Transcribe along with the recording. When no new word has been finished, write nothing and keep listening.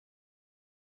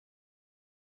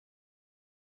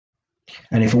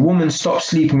And if a woman stops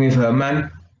sleeping with her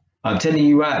man, I'm telling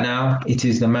you right now, it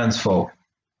is the man's fault.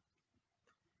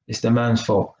 It's the man's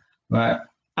fault, right?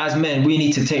 As men, we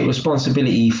need to take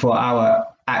responsibility for our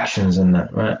actions and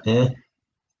that, right? Yeah.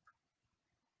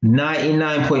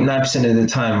 99.9% of the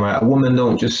time, right, a woman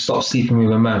don't just stop sleeping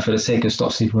with a man for the sake of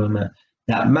stop sleeping with a man.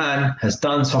 That man has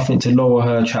done something to lower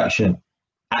her attraction,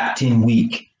 acting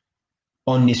weak,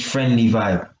 on this friendly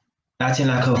vibe, acting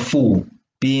like a fool,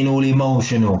 being all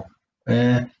emotional,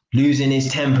 losing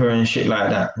his temper and shit like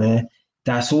that.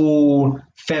 That's all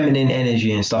feminine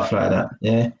energy and stuff like that.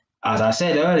 Yeah. As I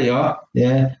said earlier,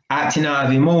 yeah, acting out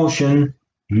of emotion,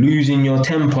 losing your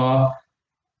temper,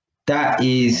 that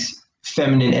is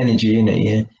feminine energy, innit?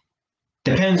 Yeah.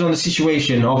 Depends on the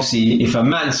situation. Obviously, if a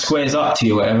man squares up to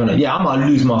you or whatever, yeah, I'm gonna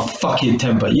lose my fucking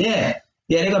temper. Yeah.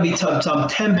 Yeah, there gonna be some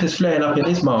tempers flaring up in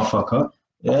this motherfucker.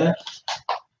 Yeah.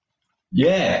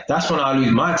 Yeah, that's when I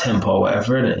lose my temper or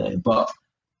whatever, innit? But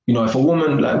you know, if a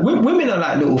woman, like women are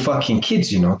like little fucking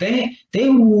kids, you know, they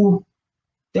will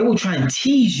try and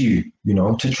tease you, you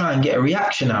know, to try and get a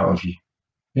reaction out of you.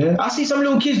 Yeah, I see some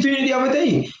little kids doing it the other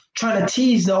day, trying to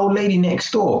tease the old lady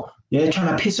next door. Yeah,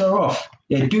 trying to piss her off.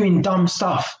 They're doing dumb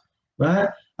stuff, right?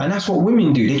 And that's what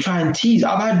women do. They try and tease.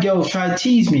 I've had girls try to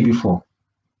tease me before.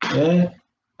 Yeah.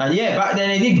 And yeah, back then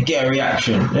they did get a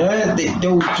reaction. Yeah,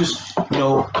 they'll just, you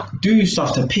know, do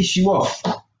stuff to piss you off.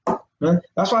 Yeah?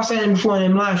 That's why I said before in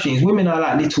them live streams, women are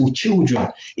like little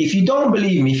children. If you don't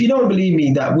believe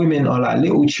me that women are like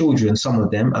little children, some of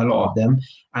them, a lot of them,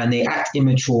 and they act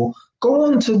immature, go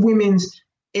on to women's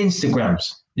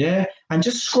Instagrams, yeah, and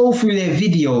just scroll through their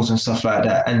videos and stuff like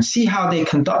that and see how they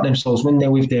conduct themselves when they're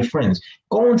with their friends.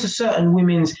 Go on to certain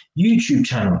women's YouTube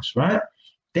channels, right?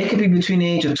 They could be between the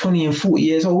age of 20 and 40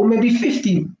 years old, or maybe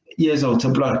 50 years old to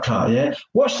blood clot, yeah?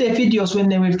 Watch their videos when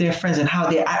they're with their friends and how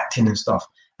they're acting and stuff.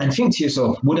 And think to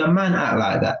yourself, would a man act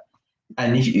like that?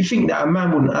 And if you think that a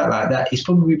man wouldn't act like that, it's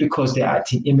probably because they're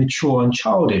acting immature and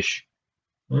childish.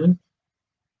 Hmm?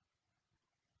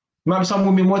 Might be some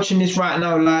women watching this right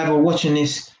now live or watching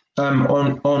this on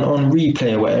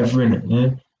replay or whatever, innit?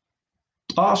 Yeah?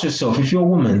 Ask yourself, if you're a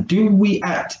woman, do we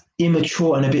act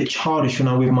immature and a bit childish when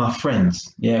I'm with my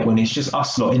friends? Yeah, when it's just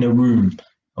us lot in a room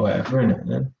or whatever, innit?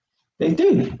 Yeah? They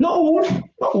do. Not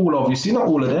all, obviously, not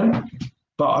all of them,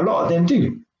 but a lot of them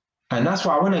do. And that's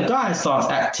why when a guy starts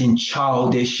acting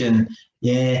childish and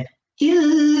yeah,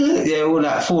 all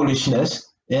that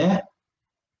foolishness, yeah,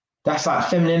 that's like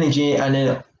feminine energy. And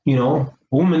then, you know,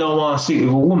 a woman don't want to sleep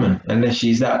with a woman unless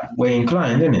she's that way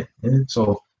inclined, isn't it? Yeah?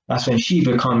 So that's when she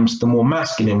becomes the more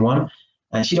masculine one,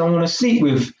 and she don't want to sleep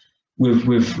with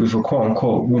a quote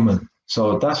unquote woman.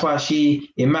 So that's why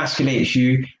she emasculates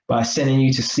you by sending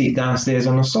you to sleep downstairs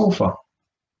on the sofa.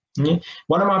 Yeah?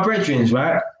 One of my brethren,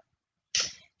 right?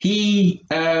 He,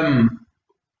 I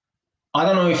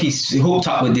don't know if he's hooked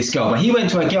up with this girl, but he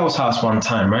went to a girl's house one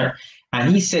time, right?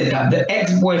 And he said that the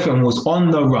ex-boyfriend was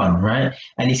on the run, right?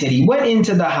 And he said he went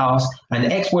into the house and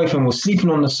the ex-boyfriend was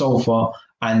sleeping on the sofa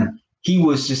and he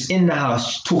was just in the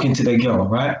house talking to the girl,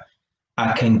 right?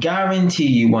 I can guarantee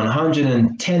you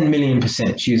 110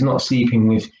 million% she is not sleeping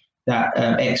with that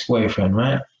ex-boyfriend,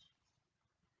 right?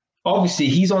 Obviously,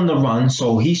 he's on the run,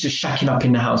 so he's just shacking up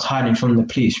in the house, hiding from the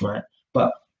police, right?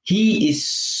 But he is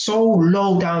so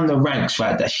low down the ranks,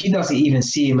 right, that she doesn't even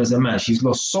see him as a man. She's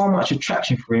lost so much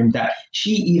attraction for him that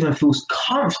she even feels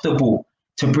comfortable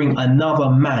to bring another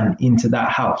man into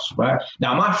that house, right?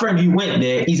 Now, my friend who went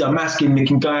there, he's a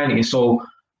masculine-looking guy, so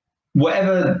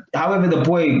however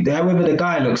the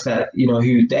guy looks that, you know,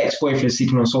 who the ex-boyfriend is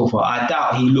sleeping on the sofa, I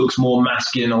doubt he looks more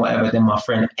masculine or whatever than my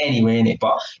friend anyway, innit?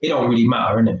 But it don't really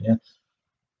matter, innit?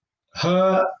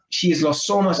 Yeah? She has lost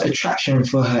so much attraction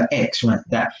for her ex, right,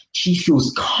 that she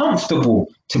feels comfortable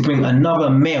to bring another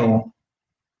male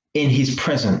in his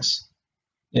presence.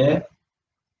 Yeah.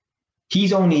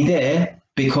 He's only there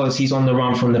because he's on the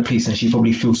run from the police and she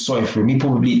probably feels sorry for him. He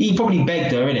probably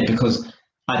begged her, innit? Because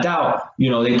I doubt, you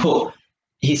know, they put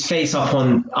his face up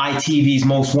on ITV's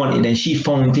Most Wanted and she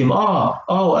phoned him,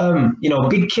 you know,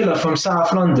 big killer from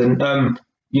South London,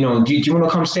 you know, do you want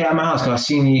to come stay at my house? Because I've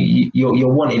seen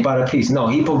you're wanted by the police. No,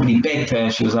 he probably begged her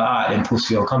and she was like, all right, then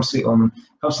pussy, come sleep on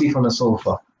the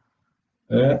sofa.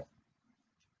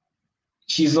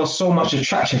 She's lost so much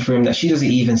attraction for him that she doesn't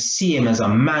even see him as a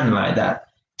man like that,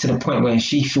 to the point where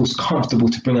she feels comfortable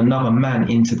to bring another man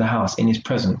into the house in his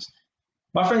presence.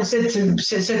 My friend said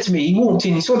to me, he walked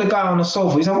in, he saw the guy on the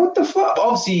sofa. He's like, what the fuck? But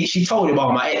obviously, she told him,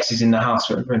 oh, my ex is in the house.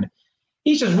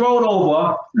 He just rolled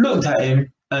over, looked at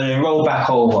him, and then rolled back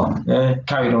over,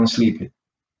 carried on sleeping.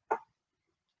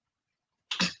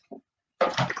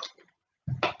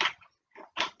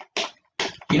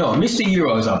 You know, Mr.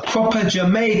 Euro is a proper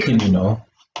Jamaican, you know.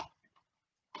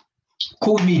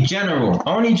 Called me General.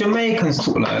 Only Jamaicans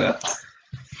talk like that.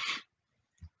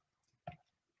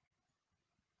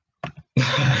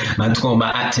 Man, talking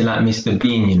about acting like Mr.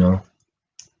 Bean, you know.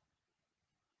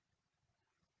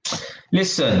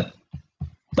 Listen,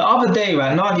 the other day,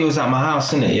 right, Nadia was at my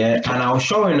house, innit, yeah? And I was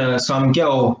showing her some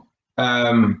girl, we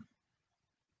ain't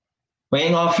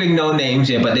gonna fling no names,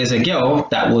 yeah, but there's a girl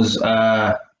that was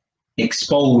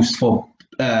exposed for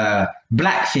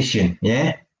blackfishing,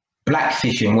 yeah?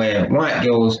 Blackfishing, where white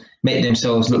girls make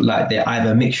themselves look like they're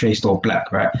either mixed race or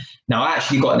black, right? Now, I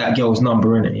actually got that girl's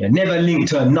number, in it. Yeah? Never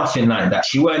linked her, nothing like that.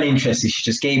 She weren't interested. She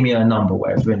just gave me her number,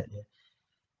 whatever, innit? Yeah?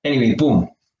 Anyway, boom.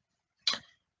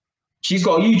 She's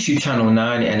got a YouTube channel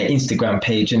now, innit, and an Instagram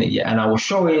page, innit? Yeah? And I was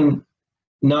showing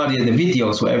Nadia the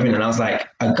videos, whatever, and I was like,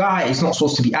 a guy is not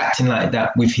supposed to be acting like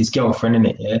that with his girlfriend,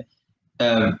 innit?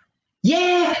 Yeah?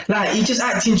 Yeah, like he's just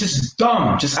acting just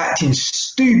dumb, just acting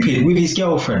stupid with his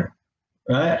girlfriend,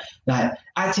 right? Like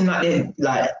acting like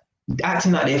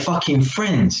they're fucking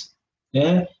friends.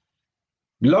 Yeah.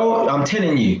 Low, I'm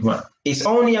telling you, right, it's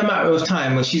only a matter of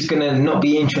time when she's gonna not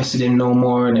be interested in no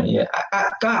more, innit? Yeah.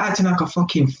 Guy acting like a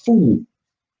fucking fool.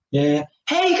 Yeah.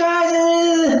 Hey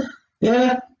guys,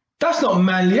 yeah. That's not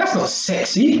manly, that's not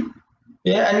sexy.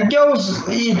 Yeah, and the girl's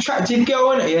the attractive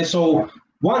girl, innit? Yeah. So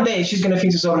one day she's gonna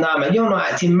think to herself, nah, man, you're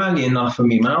not acting manly enough for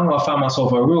me, man. I'm gonna find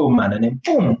myself a real man, and then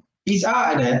boom, he's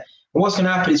out of there. And what's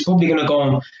gonna happen? It's probably gonna go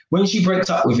on when she breaks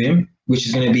up with him, which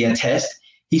is gonna be a test.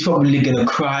 He's probably gonna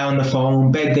cry on the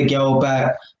phone, beg the girl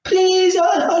back, please,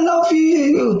 I love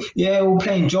you. Yeah, we're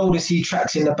playing Jodeci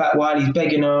tracks in the back while he's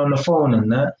begging her on the phone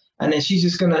and that. And then she's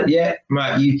just gonna, yeah,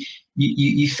 right,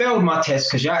 you failed my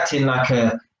test because you're acting like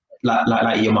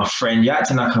you're my friend. You're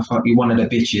acting like you're one of the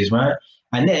bitches, right?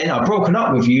 And then I've broken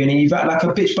up with you, and then you've acted like a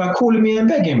bitch by calling me and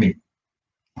begging me.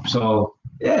 So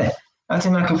yeah,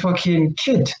 acting like a fucking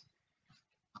kid.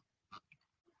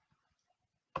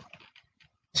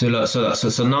 So look, so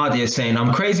Nadia's saying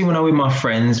I'm crazy when I'm with my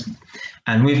friends,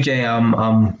 and with Jay,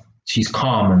 she's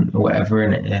calm and whatever,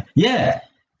 innit? Yeah. Yeah.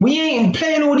 We ain't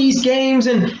playing all these games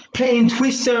and playing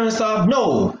Twister and stuff.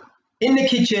 No, in the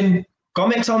kitchen, go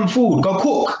make some food, go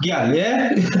cook, girl,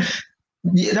 yeah?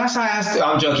 Yeah, that's how it has to.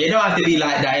 I'm joking. It don't have to be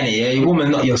like that, innit? Yeah, your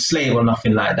woman not your slave or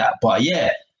nothing like that. But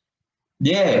yeah,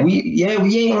 we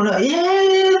ain't on that.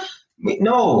 Yeah,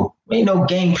 no, we ain't no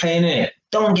game playing it.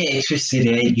 Don't get it twisted.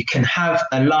 You can have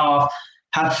a laugh,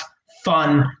 have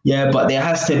fun, yeah, but there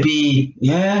has to be,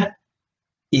 yeah.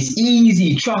 It's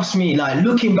easy, trust me. Like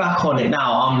looking back on it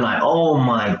now, I'm like, oh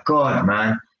my God,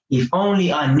 man. If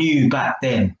only I knew back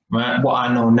then, right, what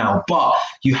I know now. But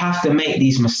you have to make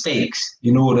these mistakes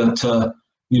in order to,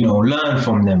 learn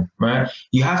from them, right?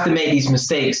 You have to make these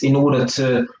mistakes in order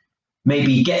to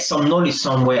maybe get some knowledge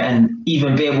somewhere and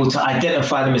even be able to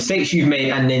identify the mistakes you've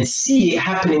made and then see it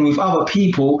happening with other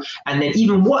people and then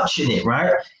even watching it,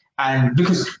 right? And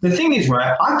because the thing is,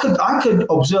 right, I could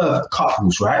observe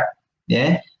couples, right?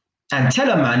 Yeah, and tell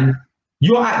a man,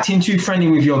 you're acting too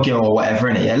friendly with your girl or whatever,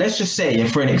 innit? Yeah, let's just say,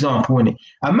 for an example, innit?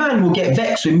 A man will get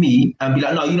vexed with me and be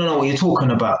like, no, you don't know what you're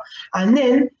talking about. And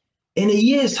then in a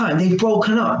year's time, they've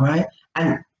broken up, right?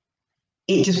 And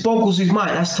it just boggles his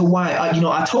mind as to why, I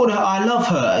told her I love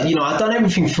her. I've done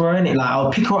everything for her, innit? Like,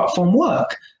 I'll pick her up from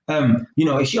work.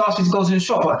 If she asks me to go to the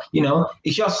shop,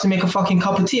 if she asks me to make a fucking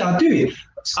cup of tea, I'll do it.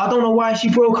 I don't know why she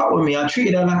broke up with me. I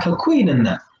treated her like a queen and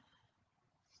that.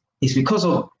 It's because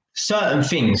of certain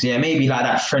things, yeah, maybe like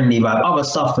that friendly vibe, other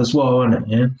stuff as well, isn't it?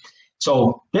 Yeah.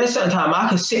 So there's certain time I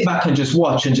can sit back and just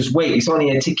watch and just wait. It's only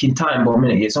a ticking time bomb,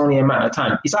 minute. It's only a matter of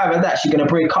time. It's either that she's gonna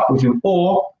break up with him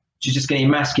or she's just gonna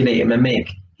emasculate him and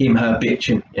make him her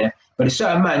bitch. Yeah. But a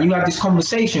certain man, you have this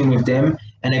conversation with them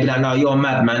and they be like, no, you're a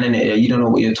madman, innit? You don't know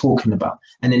what you're talking about.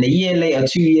 And then a year later,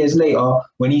 2 years later,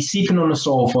 when he's sleeping on the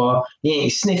sofa, he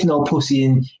ain't sniffing no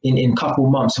pussy in couple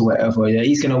months or whatever, yeah,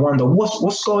 he's gonna wonder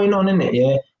what's going on, innit?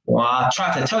 Yeah. Well, I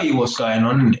try to tell you what's going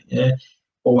on, innit? Yeah.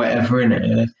 Or whatever, innit?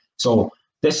 Yeah. So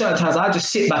there's certain times I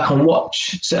just sit back and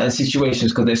watch certain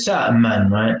situations because there's certain man,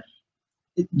 right?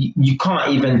 You can't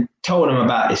even tell them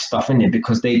about this stuff, innit?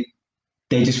 Because they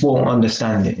just won't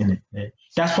understand it, innit? Yeah.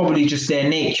 That's probably just their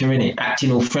nature, innit?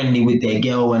 Acting all friendly with their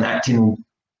girl and acting all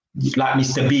like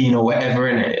Mr. Bean or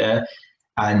whatever, innit? Yeah?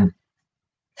 And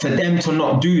for them to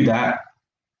not do that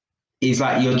is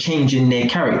like you're changing their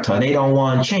character. They don't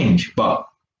want change, but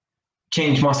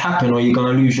change must happen or you're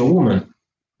going to lose your woman.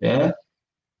 Yeah?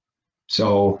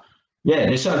 So, yeah,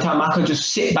 there's certain time I could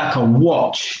just sit back and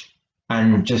watch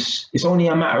and just, it's only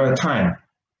a matter of time.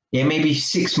 It may be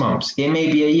 6 months, it may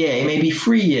be a year, it may be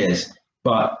 3 years,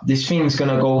 but this thing's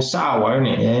gonna go sour, isn't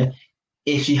it? Yeah.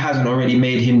 if she hasn't already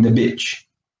made him the bitch.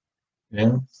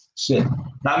 Yeah. So,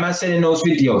 like man said in those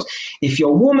videos, if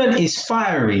your woman is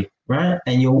fiery, right,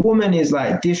 and your woman is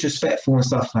like disrespectful and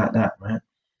stuff like that, right,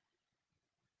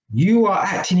 you are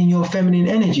acting in your feminine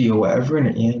energy or whatever,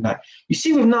 innit? Yeah. Like you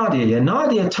see with Nadia, yeah,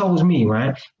 Nadia tells me,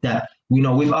 right, that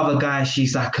with other guys,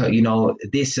 she's like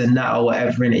this and that or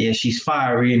whatever, innit? Yeah, she's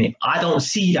fiery, innit? I don't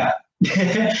see that.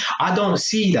 I don't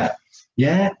see that.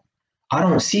 Yeah. I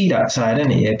don't see that side,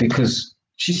 innit? Yeah, because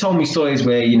she told me stories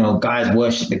where, guys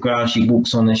worship the ground she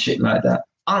walks on and shit like that.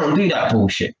 I don't do that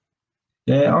bullshit.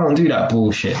 Yeah, I don't do that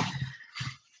bullshit.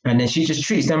 And then she just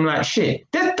treats them like shit.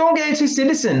 Don't get it twisted.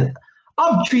 Listen,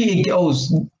 I've treated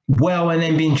girls well and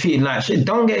then been treated like shit.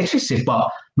 Don't get it twisted. But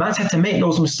man's had to make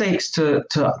those mistakes to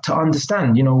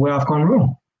understand, where I've gone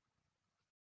wrong.